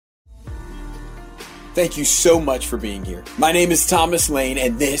Thank you so much for being here. My name is Thomas Lane,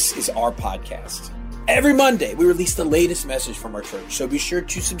 and this is our podcast. Every Monday, we release the latest message from our church, so be sure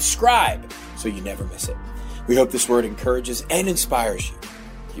to subscribe so you never miss it. We hope this word encourages and inspires you.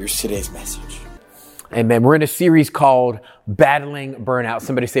 Here's today's message. Amen. We're in a series called Battling Burnout.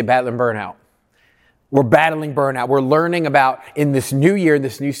 Somebody say Battling Burnout. We're battling burnout. We're learning about, in this new year,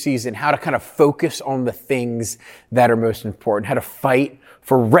 this new season, how to kind of focus on the things that are most important, how to fight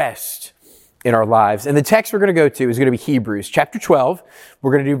for rest in our lives. And the text we're going to go to is going to be Hebrews chapter 12.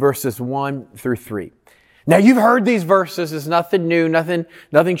 We're going to do verses 1 through 3. Now, you've heard these verses. It's nothing new,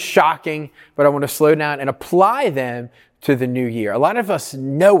 nothing shocking, but I want to slow down and apply them to the new year. A lot of us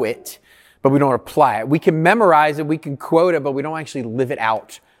know it, but we don't apply it. We can memorize it, we can quote it, but we don't actually live it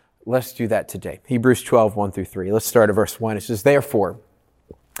out. Let's do that today. Hebrews 12, 1 through 3. Let's start at verse 1. It says, "Therefore,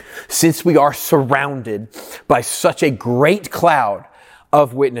 since we are surrounded by such a great cloud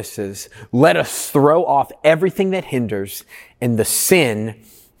of witnesses, let us throw off everything that hinders and the sin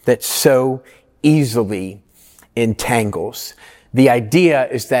that so easily entangles." The idea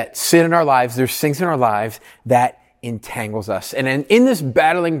is that sin in our lives, there's things in our lives that entangles us. And in this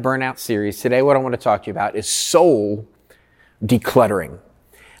Battling Burnout series, today what I want to talk to you about is soul decluttering.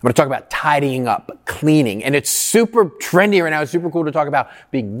 I'm going to talk about tidying up, cleaning, and it's super trendy right now. It's super cool to talk about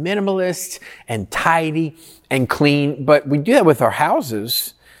being minimalist and tidy and clean, but we do that with our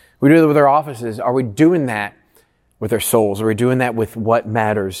houses. We do that with our offices. Are we doing that with our souls? Are we doing that with what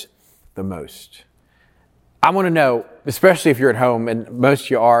matters the most? I want to know, especially if you're at home, and most of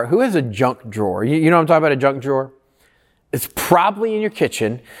you are, who has a junk drawer? You know what I'm talking about, a junk drawer? It's probably in your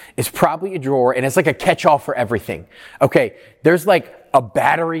kitchen. It's probably a drawer, and it's like a catch-all for everything. Okay, there's like a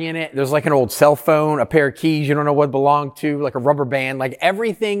battery in it. There's like an old cell phone, a pair of keys you don't know what it belonged to, like a rubber band, like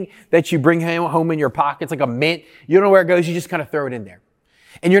everything that you bring home in your pockets, like a mint. You don't know where it goes. You just kind of throw it in there.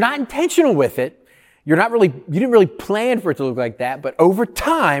 And you're not intentional with it. You didn't really plan for it to look like that, but over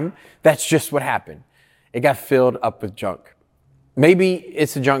time, that's just what happened. It got filled up with junk. Maybe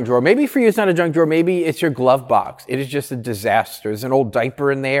it's a junk drawer. Maybe for you it's not a junk drawer. Maybe it's your glove box. It is just a disaster. There's an old diaper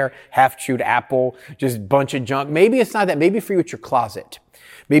in there, half-chewed apple, just a bunch of junk. Maybe it's not that. Maybe for you it's your closet.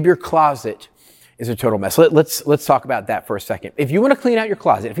 Maybe your closet is a total mess. Let's talk about that for a second. If you want to clean out your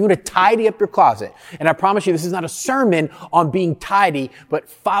closet, if you want to tidy up your closet, and I promise you this is not a sermon on being tidy, but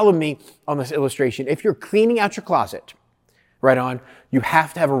follow me on this illustration. If you're cleaning out your closet, right on, you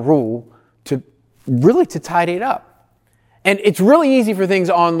have to have a rule to tidy it up. And it's really easy for things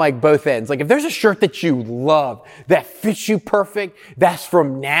on like both ends. Like if there's a shirt that you love, that fits you perfect, that's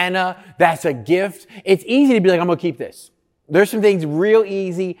from Nana, that's a gift, it's easy to be like, I'm going to keep this. There's some things real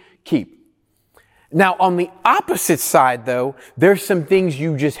easy, keep. Now on the opposite side though, there's some things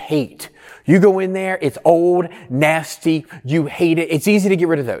you just hate. You go in there, it's old, nasty, you hate it. It's easy to get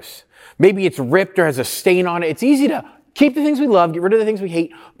rid of those. Maybe it's ripped or has a stain on it. It's easy to keep the things we love, get rid of the things we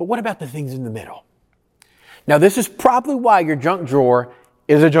hate. But what about the things in the middle? Now, this is probably why your junk drawer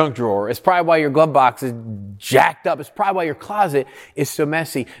is a junk drawer. It's probably why your glove box is jacked up. It's probably why your closet is so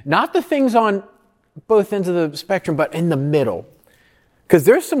messy. Not the things on both ends of the spectrum, but in the middle. Because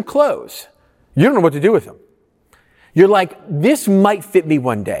there's some clothes. You don't know what to do with them. You're like, this might fit me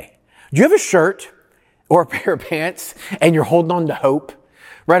one day. Do you have a shirt or a pair of pants and you're holding on to hope?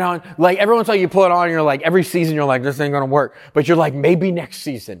 Right on. Like every once in a while you pull it on and you're like, every season you're like, this ain't going to work. But you're like, maybe next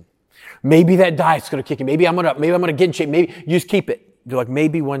season. Maybe that diet's going to kick in. Maybe I'm going to get in shape. Maybe you just keep it. You're like,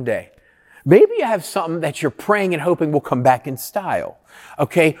 maybe one day. Maybe you have something that you're praying and hoping will come back in style.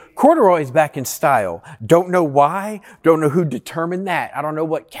 Okay. Corduroy is back in style. Don't know why. Don't know who determined that. I don't know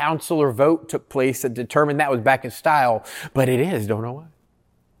what council or vote took place that determined that was back in style, but it is. Don't know why.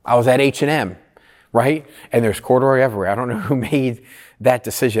 I was at H&M, right? And there's corduroy everywhere. I don't know who made that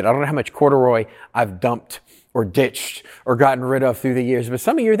decision. I don't know how much corduroy I've dumped or ditched or gotten rid of through the years. But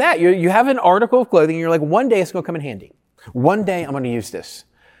some of you are that. You have an article of clothing and you're like, one day it's going to come in handy. One day I'm going to use this.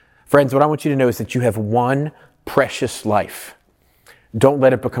 Friends, what I want you to know is that you have one precious life. Don't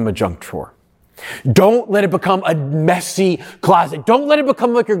let it become a junk drawer. Don't let it become a messy closet. Don't let it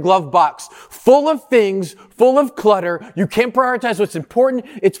become like your glove box, full of things, full of clutter. You can't prioritize what's important.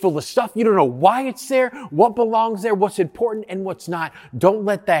 It's full of stuff. You don't know why it's there, what belongs there, what's important and what's not. Don't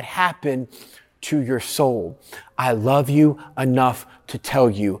let that happen to your soul. I love you enough to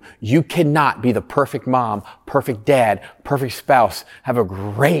tell you, you cannot be the perfect mom, perfect dad, perfect spouse, have a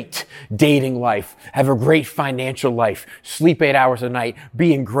great dating life, have a great financial life, sleep 8 hours a night,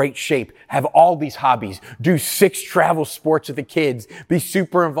 be in great shape, have all these hobbies, do 6 travel sports with the kids, be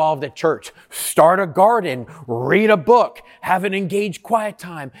super involved at church, start a garden, read a book, have an engaged quiet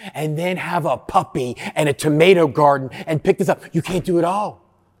time, and then have a puppy and a tomato garden and pick this up. You can't do it all.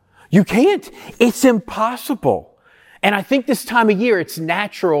 You can't. It's impossible. And I think this time of year, it's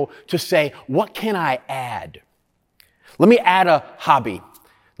natural to say, what can I add? Let me add a hobby.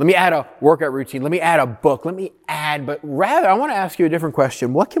 Let me add a workout routine. Let me add a book. But rather, I want to ask you a different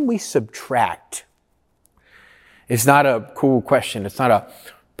question. What can we subtract? It's not a cool question. It's not a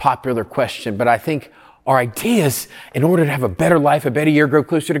popular question, but I think our ideas, in order to have a better life, a better year, grow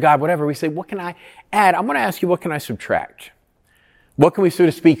closer to God, whatever, we say, what can I add? I'm going to ask you, what can I subtract? What can we, so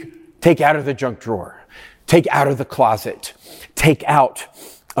to speak, take out of the junk drawer, take out of the closet, take out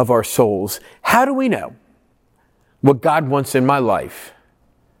of our souls? How do we know what God wants in my life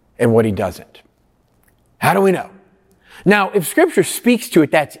and what he doesn't? How do we know? Now, if Scripture speaks to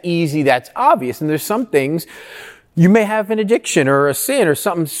it, that's easy, that's obvious. And there's some things you may have an addiction or a sin or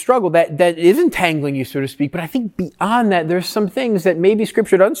something struggle that is entangling you, so to speak. But I think beyond that, there's some things that maybe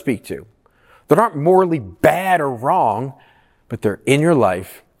Scripture doesn't speak to that aren't morally bad or wrong, but they're in your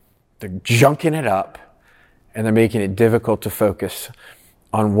life. They're junking it up and they're making it difficult to focus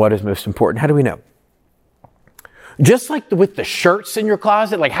on what is most important. How do we know? Just like with the shirts in your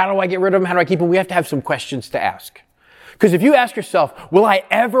closet, like how do I get rid of them? How do I keep them? We have to have some questions to ask. Because if you ask yourself, will I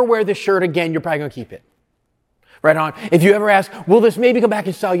ever wear this shirt again? You're probably going to keep it. Right on. If you ever ask, will this maybe come back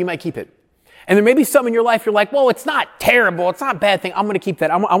in style? You might keep it. And there may be some in your life you're like, well, it's not terrible. It's not a bad thing. I'm going to keep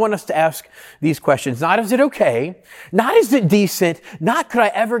that. I want us to ask these questions. Not is it okay? Not is it decent? Not could I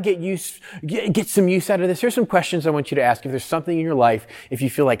ever get some use out of this? Here's some questions I want you to ask. If there's something in your life, if you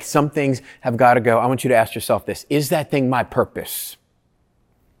feel like some things have got to go, I want you to ask yourself this. Is that thing my purpose?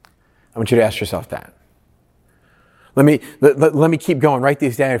 I want you to ask yourself that. Let me keep going. Write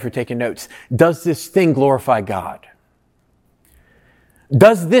these down if you're taking notes. Does this thing glorify God?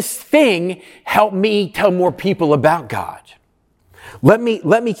 Does this thing help me tell more people about God? Let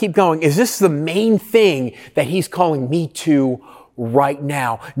me keep going. Is this the main thing that he's calling me to right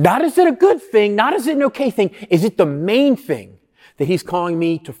now? Not is it a good thing, not is it an okay thing. Is it the main thing that he's calling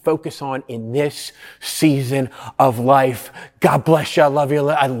me to focus on in this season of life? God bless you. I love you.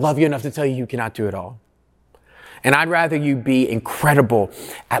 I love you enough to tell you you cannot do it all. And I'd rather you be incredible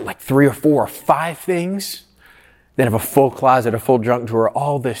at like 3 or 4 or 5 things than have a full closet, a full junk drawer,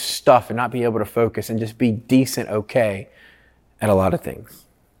 all this stuff and not be able to focus and just be decent, okay at a lot of things.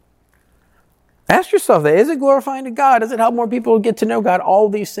 Ask yourself that. Is it glorifying to God? Does it help more people get to know God? All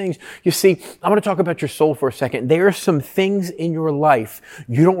these things. You see, I want to talk about your soul for a second. There are some things in your life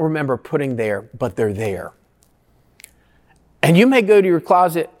you don't remember putting there, but they're there. And you may go to your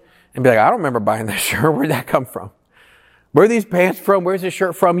closet and be like, I don't remember buying that shirt. Where'd that come from? Where are these pants from? Where's this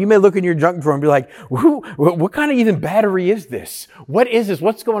shirt from? You may look in your junk drawer and be like, what kind of even battery is this? What is this?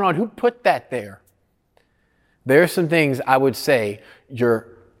 What's going on? Who put that there? There are some things I would say your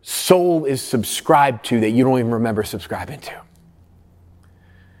soul is subscribed to that you don't even remember subscribing to.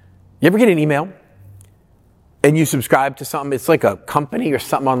 You ever get an email and you subscribe to something? It's like a company or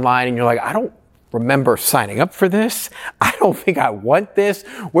something online and you're like, I don't remember signing up for this. I don't think I want this.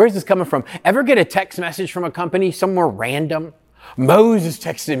 Where's this coming from? Ever get a text message from a company somewhere random? Moses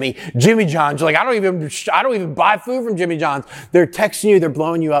texted me, Jimmy John's. You're like, I don't even buy food from Jimmy John's. They're texting you, they're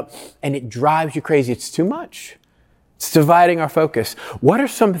blowing you up, and it drives you crazy. It's too much. It's dividing our focus. What are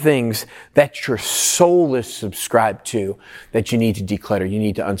some things that your soul is subscribed to that you need to declutter, you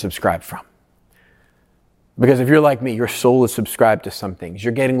need to unsubscribe from? Because if you're like me, your soul is subscribed to some things.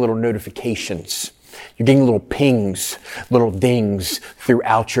 You're getting little notifications. You're getting little pings, little dings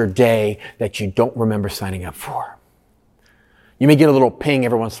throughout your day that you don't remember signing up for. You may get a little ping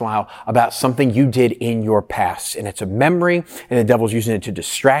every once in a while about something you did in your past. And it's a memory, and the devil's using it to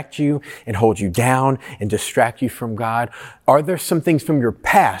distract you and hold you down and distract you from God. Are there some things from your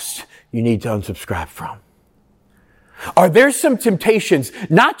past you need to unsubscribe from? Are there some temptations,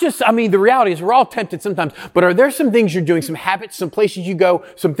 not just, the reality is we're all tempted sometimes, but are there some things you're doing, some habits, some places you go,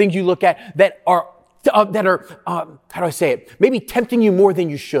 some things you look at that are how do I say it? Maybe tempting you more than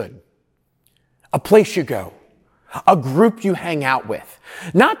you should. A place you go, a group you hang out with.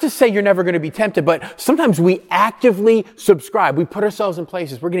 Not to say you're never going to be tempted, but sometimes we actively subscribe. We put ourselves in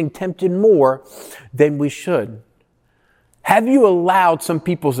places. We're getting tempted more than we should. Have you allowed some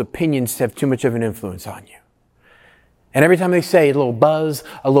people's opinions to have too much of an influence on you? And every time they say a little buzz,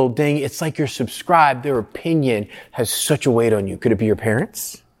 a little ding, it's like you're subscribed. Their opinion has such a weight on you. Could it be your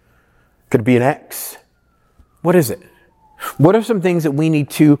parents? Could it be an ex? What is it? What are some things that we need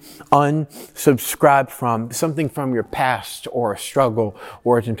to unsubscribe from? Something from your past or a struggle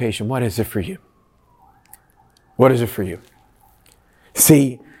or a temptation. What is it for you? What is it for you?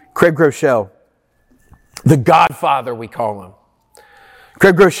 See, Craig Groeschel, the Godfather we call him.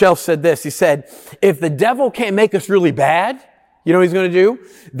 Craig Groeschel said this. He said, if the devil can't make us really bad, you know what he's going to do?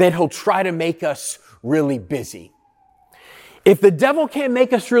 Then he'll try to make us really busy. If the devil can't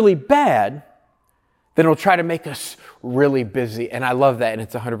make us really bad, then he'll try to make us really busy. And I love that, and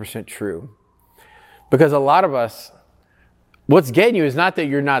it's 100% true. Because a lot of us, what's getting you is not that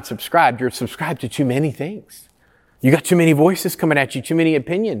you're not subscribed. You're subscribed to too many things. You got too many voices coming at you, too many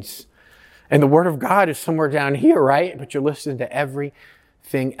opinions. And the Word of God is somewhere down here, right? But you're listening to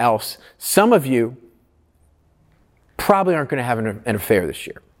everything else. Some of you probably aren't going to have an affair this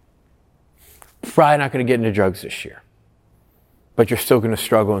year. Probably not going to get into drugs this year. But you're still going to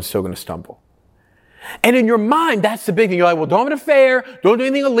struggle and still going to stumble. And in your mind, that's the big thing. You're like, well, don't have an affair. Don't do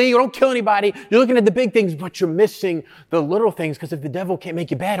anything illegal. Don't kill anybody. You're looking at the big things, but you're missing the little things, because if the devil can't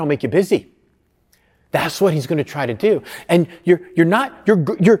make you bad, he'll make you busy. That's what he's going to try to do. And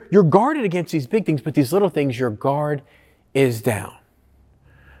you're guarded against these big things, but these little things, your guard is down.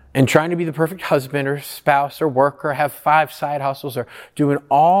 And trying to be the perfect husband or spouse or worker, have 5 side hustles, or doing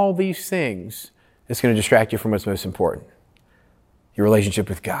all these things is going to distract you from what's most important. Your relationship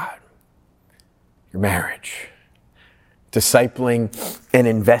with God, your marriage, discipling and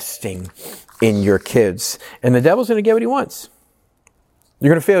investing in your kids. And the devil's going to get what he wants. You're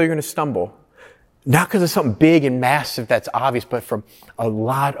going to fail, you're going to stumble. Not because of something big and massive that's obvious, but from a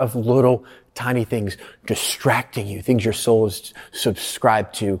lot of little tiny things distracting you, things your soul is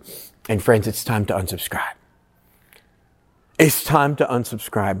subscribed to. And friends, it's time to unsubscribe. It's time to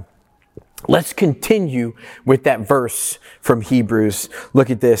unsubscribe. Let's continue with that verse from Hebrews.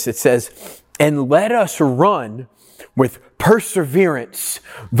 Look at this. It says, and let us run with perseverance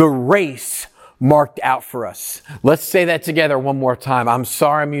the race marked out for us. Let's say that together one more time. I'm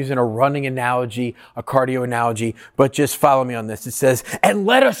sorry I'm using a running analogy, a cardio analogy, but just follow me on this. It says, and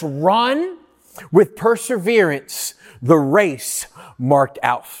let us run with perseverance the race marked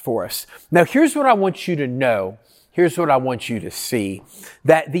out for us. Now, here's what I want you to know. Here's what I want you to see.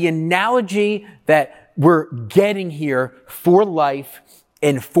 That the analogy that we're getting here for life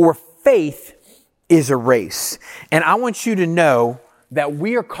and for faith is a race. And I want you to know that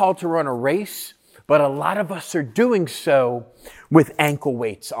we are called to run a race, but a lot of us are doing so with ankle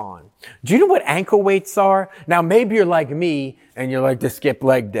weights on. Do you know what ankle weights are? Now, maybe you're like me and you're like to skip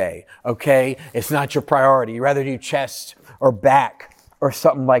leg day, okay? It's not your priority. You rather do chest or back or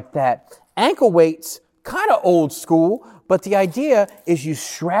something like that. Ankle weights, kind of old school, but the idea is you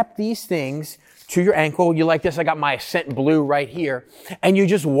strap these things to your ankle. You like this, I got my Ascent Blue right here, and you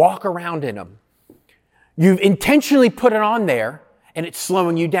just walk around in them. You've intentionally put it on there, and it's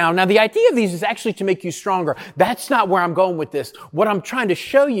slowing you down. Now, the idea of these is actually to make you stronger. That's not where I'm going with this. What I'm trying to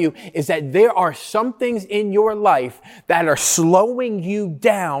show you is that there are some things in your life that are slowing you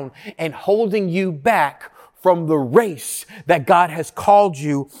down and holding you back from the race that God has called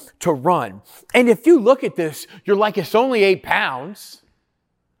you to run. And if you look at this, you're like, it's only 8 pounds.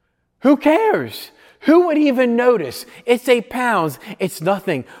 Who cares? Who would even notice? It's 8 pounds. It's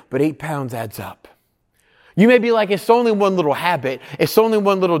nothing, but 8 pounds adds up. You may be like, it's only one little habit. It's only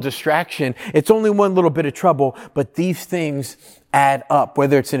one little distraction. It's only one little bit of trouble. But these things add up,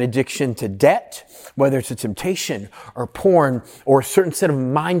 whether it's an addiction to debt, whether it's a temptation or porn or a certain set of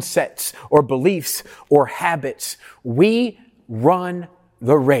mindsets or beliefs or habits. We run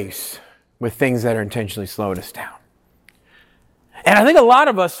the race with things that are intentionally slowing us down. And I think a lot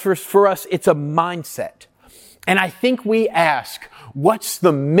of us, for us, it's a mindset. And I think we ask, what's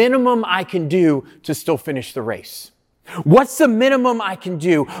the minimum I can do to still finish the race? What's the minimum I can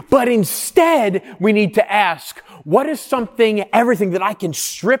do? But instead, we need to ask, what is everything that I can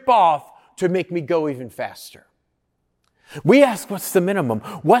strip off to make me go even faster? We ask, what's the minimum?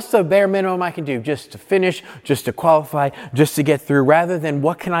 What's the bare minimum I can do just to finish, just to qualify, just to get through, rather than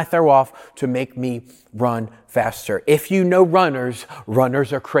what can I throw off to make me run faster? If you know runners,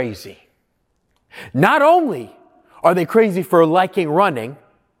 runners are crazy. Not only are they crazy for liking running,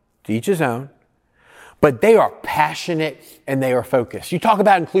 to each his own, but they are passionate and they are focused. You talk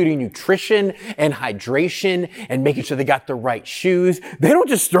about including nutrition and hydration and making sure they got the right shoes. They don't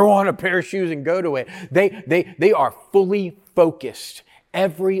just throw on a pair of shoes and go to it. They are fully focused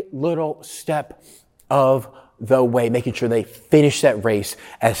every little step of the way, making sure they finish that race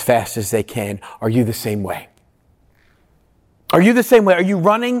as fast as they can. Are you the same way? Are you the same way? Are you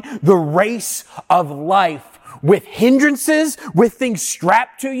running the race of life with hindrances, with things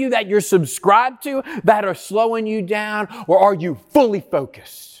strapped to you that you're subscribed to that are slowing you down? Or are you fully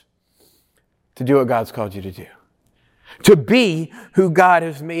focused to do what God's called you to do? To be who God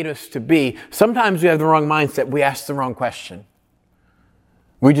has made us to be. Sometimes we have the wrong mindset. We ask the wrong question.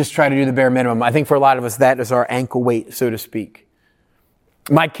 We just try to do the bare minimum. I think for a lot of us, that is our ankle weight, so to speak.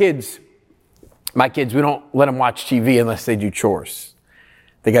 My kids My kids, we don't let them watch TV unless they do chores.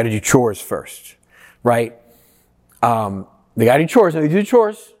 They got to do chores first, right? They got to do chores. So they do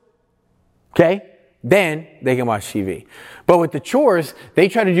chores, okay? Then they can watch TV. But with the chores, they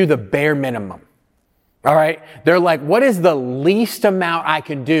try to do the bare minimum, all right? They're like, what is the least amount I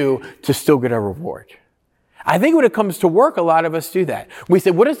can do to still get a reward? I think when it comes to work, a lot of us do that. We say,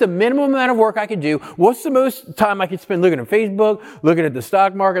 what is the minimum amount of work I can do? What's the most time I can spend looking at Facebook, looking at the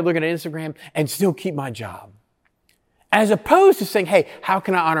stock market, looking at Instagram, and still keep my job? As opposed to saying, hey, how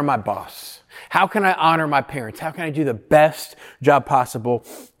can I honor my boss? How can I honor my parents? How can I do the best job possible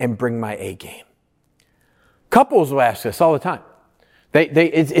and bring my A game? Couples will ask us all the time.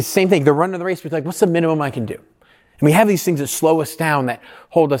 It's the same thing. They're running the race. We're like, what's the minimum I can do? And we have these things that slow us down, that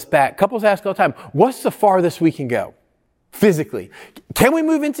hold us back. Couples ask all the time, what's the farthest we can go physically? Can we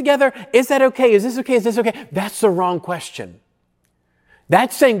move in together? Is that okay? Is this okay? Is this okay? That's the wrong question.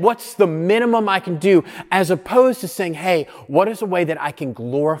 That's saying, what's the minimum I can do, as opposed to saying, hey, what is a way that I can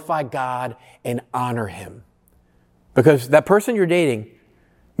glorify God and honor Him? Because that person you're dating,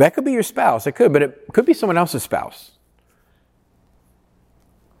 that could be your spouse. It could, but it could be someone else's spouse.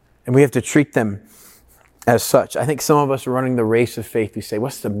 And we have to treat them as such. I think some of us are running the race of faith. We say,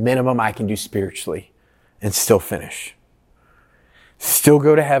 what's the minimum I can do spiritually and still finish? Still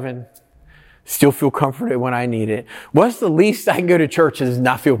go to heaven. Still feel comforted when I need it. What's the least I can go to church and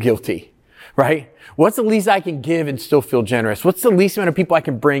not feel guilty? Right? What's the least I can give and still feel generous? What's the least amount of people I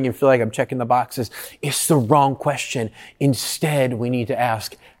can bring and feel like I'm checking the boxes? It's the wrong question. Instead, we need to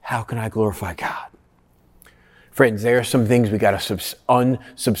ask, how can I glorify God? Friends, there are some things we got to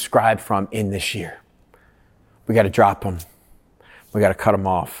unsubscribe from in this year. We got to drop them. We got to cut them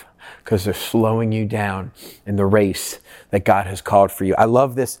off because they're slowing you down in the race that God has called for you. I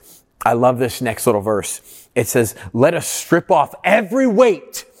love this next little verse. It says, let us strip off every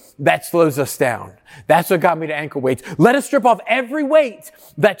weight that slows us down. That's what got me to ankle weights. Let us strip off every weight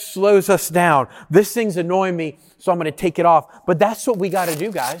that slows us down. This thing's annoying me, so I'm going to take it off. But that's what we got to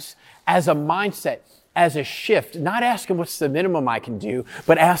do, guys, as a mindset. As a shift, not asking what's the minimum I can do,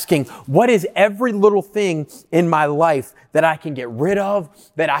 but asking what is every little thing in my life that I can get rid of,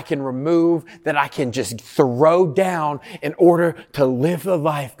 that I can remove, that I can just throw down in order to live the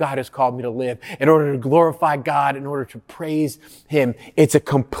life God has called me to live, in order to glorify God, in order to praise Him. It's a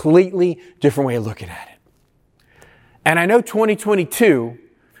completely different way of looking at it. And I know 2022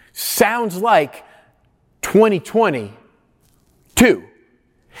 sounds like 2022.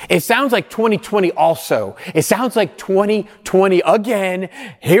 It sounds like 2020 also. It sounds like 2020 again.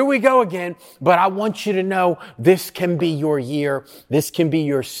 Here we go again. But I want you to know this can be your year. This can be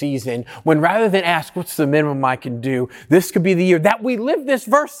your season. When rather than ask, what's the minimum I can do? This could be the year that we live this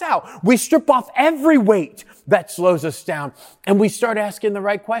verse out. We strip off every weight that slows us down. And we start asking the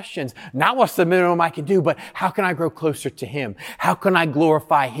right questions. Not what's the minimum I can do, but how can I grow closer to Him? How can I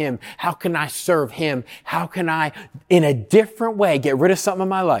glorify Him? How can I serve Him? How can I, in a different way, get rid of something in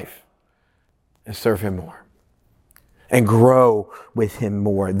my life and serve Him more and grow with Him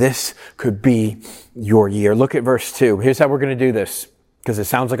more? This could be your year. Look at verse 2. Here's how we're going to do this, because it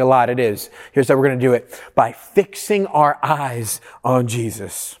sounds like a lot. It is. Here's how we're going to do it. By fixing our eyes on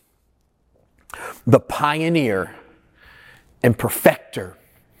Jesus, the pioneer and perfecter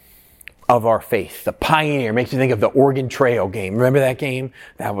of our faith. The pioneer makes me think of the Oregon Trail game. Remember that game?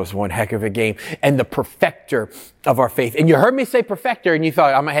 That was one heck of a game. And the perfecter of our faith. And you heard me say perfecter and you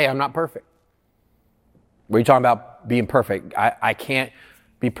thought, I'm not perfect. What are you talking about being perfect? I can't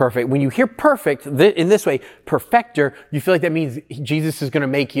be perfect. When you hear perfect in this way, perfecter, you feel like that means Jesus is going to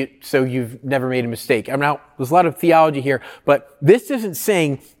make you so you've never made a mistake. Now, there's a lot of theology here, but this isn't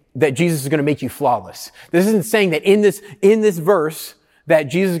saying that Jesus is going to make you flawless. This isn't saying that in this verse that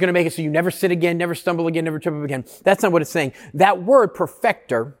Jesus is going to make it so you never sin again, never stumble again, never trip up again. That's not what it's saying. That word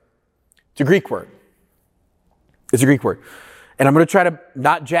perfecter, it's a Greek word. It's a Greek word. And I'm going to try to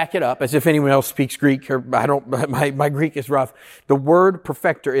not jack it up as if anyone else speaks Greek, or my Greek is rough. The word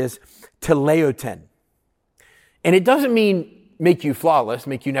perfecter is teleoten. And it doesn't mean make you flawless,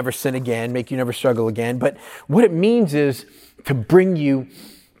 make you never sin again, make you never struggle again. But what it means is to bring you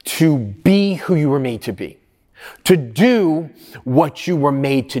to be who you were made to be, to do what you were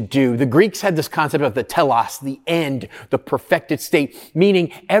made to do. The Greeks had this concept of the telos, the end, the perfected state,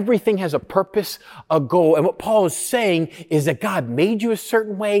 meaning everything has a purpose, a goal. And what Paul is saying is that God made you a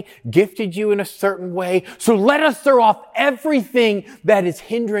certain way, gifted you in a certain way. So let us throw off everything that is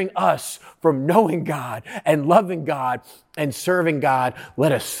hindering us from knowing God and loving God and serving God.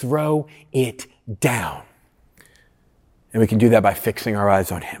 Let us throw it down. And we can do that by fixing our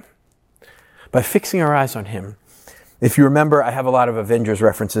eyes on Him. By fixing our eyes on Him, If you remember, I have a lot of Avengers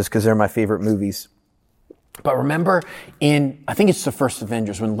references because they're my favorite movies. But remember I think it's the first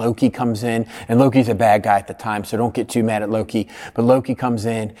Avengers, when Loki comes in, and Loki's a bad guy at the time, so don't get too mad at Loki. But Loki comes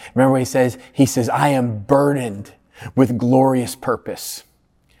in. Remember what he says? He says, I am burdened with glorious purpose.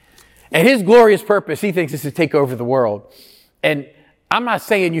 And his glorious purpose, he thinks, is to take over the world. And I'm not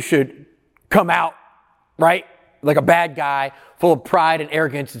saying you should come out, right, like a bad guy, full of pride and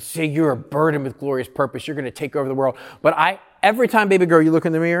arrogance, and say you're burdened with glorious purpose. You're going to take over the world. But every time, baby girl, you look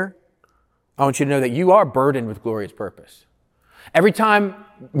in the mirror, I want you to know that you are burdened with glorious purpose. Every time,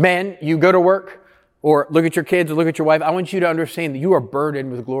 men, you go to work or look at your kids or look at your wife, I want you to understand that you are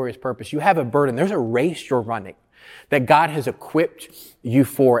burdened with glorious purpose. You have a burden. There's a race you're running that God has equipped you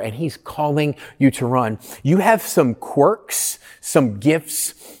for, and he's calling you to run. You have some quirks, some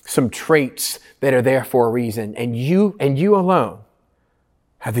gifts, some traits that are there for a reason, and you alone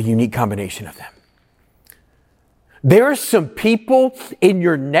have the unique combination of them. There are some people in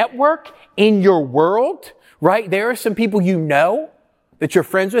your network, in your world, right? There are some people you know that you're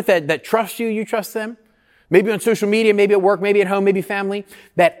friends with that trust you, you trust them. Maybe on social media, maybe at work, maybe at home, maybe family,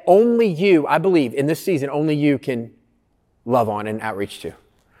 that only you, I believe, in this season, only you can love on and outreach to.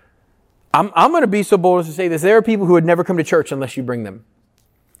 I'm going to be so bold as to say this. There are people who would never come to church unless you bring them.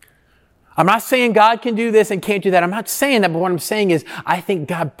 I'm not saying God can do this and can't do that. I'm not saying that, but what I'm saying is I think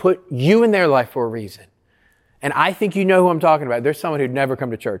God put you in their life for a reason. And I think you know who I'm talking about. There's someone who'd never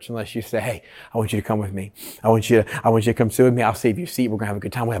come to church unless you say, hey, I want you to come with me. I want you to come sit with me. I'll save you a seat. We're going to have a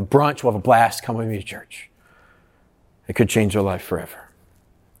good time. We'll have brunch. We'll have a blast. Come with me to church. It could change their life forever.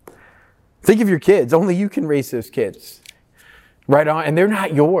 Think of your kids. Only you can raise those kids. Right on. And they're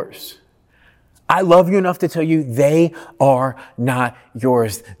not yours. I love you enough to tell you they are not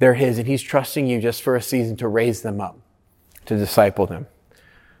yours. They're his. And he's trusting you just for a season to raise them up, to disciple them,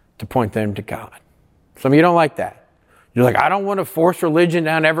 to point them to God. Some of you don't like that. You're like, I don't want to force religion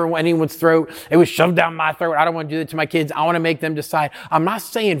down anyone's throat. It was shoved down my throat. I don't want to do that to my kids. I want to make them decide. I'm not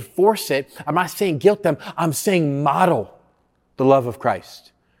saying force it. I'm not saying guilt them. I'm saying model the love of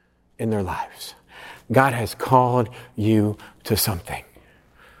Christ in their lives. God has called you to something.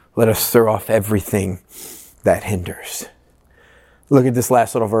 Let us throw off everything that hinders. Look at this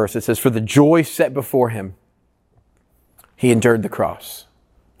last little verse. It says, for the joy set before him, he endured the cross.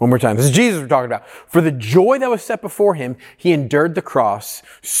 One more time. This is Jesus we're talking about. For the joy that was set before him, he endured the cross,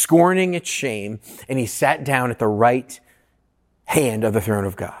 scorning its shame, and he sat down at the right hand of the throne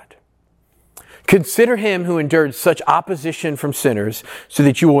of God. Consider him who endured such opposition from sinners, so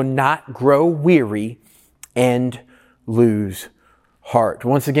that you will not grow weary and lose heart.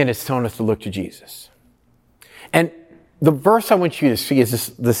 Once again, it's telling us to look to Jesus. And the verse I want you to see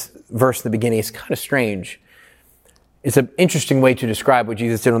is this verse at the beginning. It's kind of strange. It's an interesting way to describe what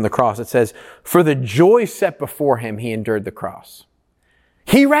Jesus did on the cross. It says, for the joy set before him, he endured the cross.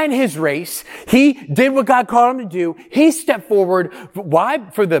 He ran his race. He did what God called him to do. He stepped forward. Why?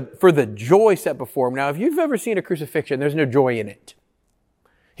 For the joy set before him. Now, if you've ever seen a crucifixion, there's no joy in it.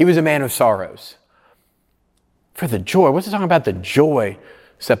 He was a man of sorrows. For the joy. What's it talking about? The joy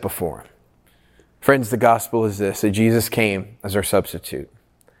set before him. Friends, the gospel is this, that Jesus came as our substitute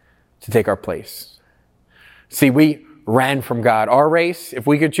to take our place. See, we ran from God. Our race, if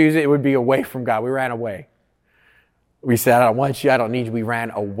we could choose it, it would be away from God. We ran away. We said, I don't want you. I don't need you. We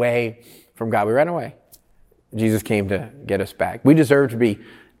ran away from God. We ran away. Jesus came to get us back. We deserve to be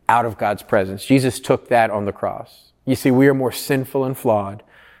out of God's presence. Jesus took that on the cross. You see, we are more sinful and flawed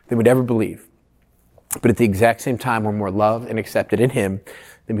than we'd ever believe. But at the exact same time, we're more loved and accepted in him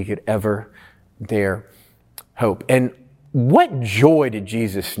than we could ever dare hope. And what joy did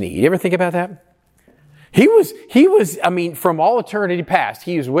Jesus need? You ever think about that? He was, from all eternity past,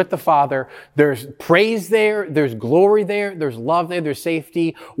 he was with the Father. There's praise there. There's glory there. There's love there. There's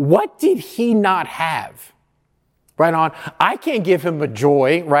safety. What did he not have? Right on. I can't give him a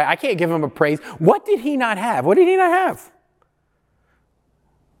joy, right? I can't give him a praise. What did he not have? What did he not have?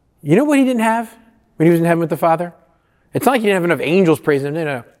 You know what he didn't have when he was in heaven with the Father? It's not like he didn't have enough angels praising him.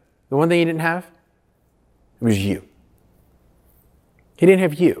 No. The one thing he didn't have, it was you. He didn't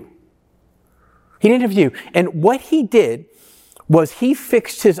have you. He didn't have you. And what he did was he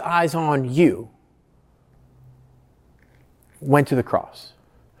fixed his eyes on you, went to the cross,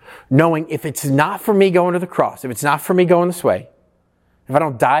 knowing if it's not for me going to the cross, if it's not for me going this way, if I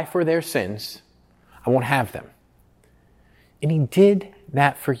don't die for their sins, I won't have them. And he did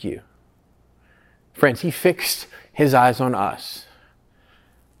that for you. Friends, he fixed his eyes on us.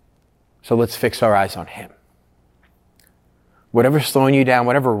 So let's fix our eyes on him. Whatever's slowing you down,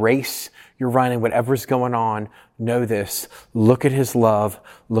 whatever race you're running, whatever's going on, know this. Look at his love.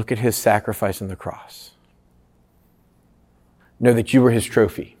 Look at his sacrifice on the cross. know that you were his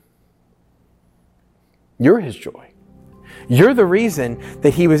trophy. You're his joy. You're the reason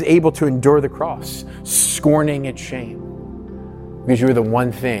that he was able to endure the cross, scorning its shame. Because you were the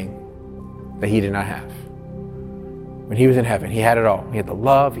one thing that he did not have. When he was in heaven, he had it all. He had the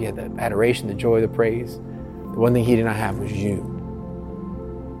love, he had the adoration, the joy, the praise. The one thing he did not have was you.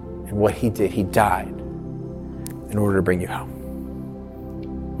 And what he did, he died in order to bring you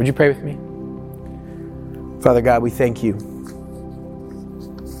home. Would you pray with me? Father God, we thank you.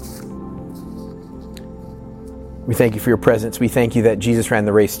 We thank you for your presence. We thank you that Jesus ran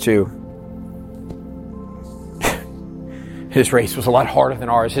the race too. His race was a lot harder than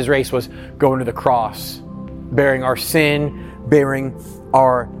ours. His race was going to the cross, bearing our sin, bearing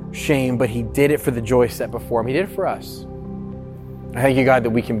our shame, but he did it for the joy set before him. He did it for us. I thank you, God, that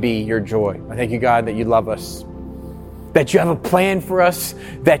we can be your joy. I thank you, God, that you love us, that you have a plan for us,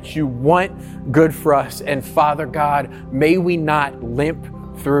 that you want good for us. And Father God, may we not limp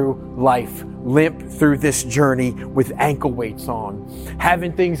through life, limp through this journey with ankle weights on,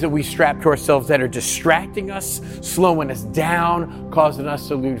 having things that we strap to ourselves that are distracting us, slowing us down, causing us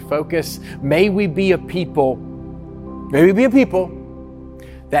to lose focus. May we be a people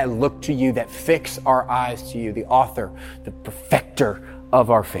that look to you, that fix our eyes to you, the author, the perfecter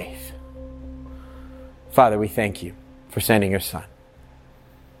of our faith. Father, we thank you for sending your son.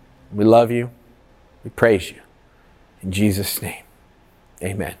 We love you. We praise you. In Jesus' name,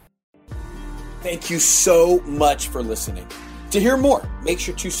 amen. Thank you so much for listening. To hear more, make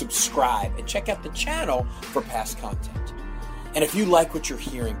sure to subscribe and check out the channel for past content. And if you like what you're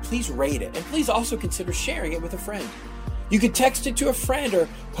hearing, please rate it, and please also consider sharing it with a friend. You can text it to a friend or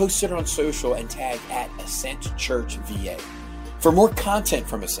post it on social and tag @Ascent Church VA. For more content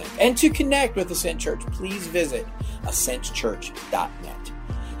from Ascent and to connect with Ascent Church, please visit ascentchurch.net.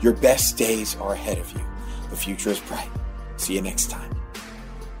 Your best days are ahead of you. The future is bright. See you next time.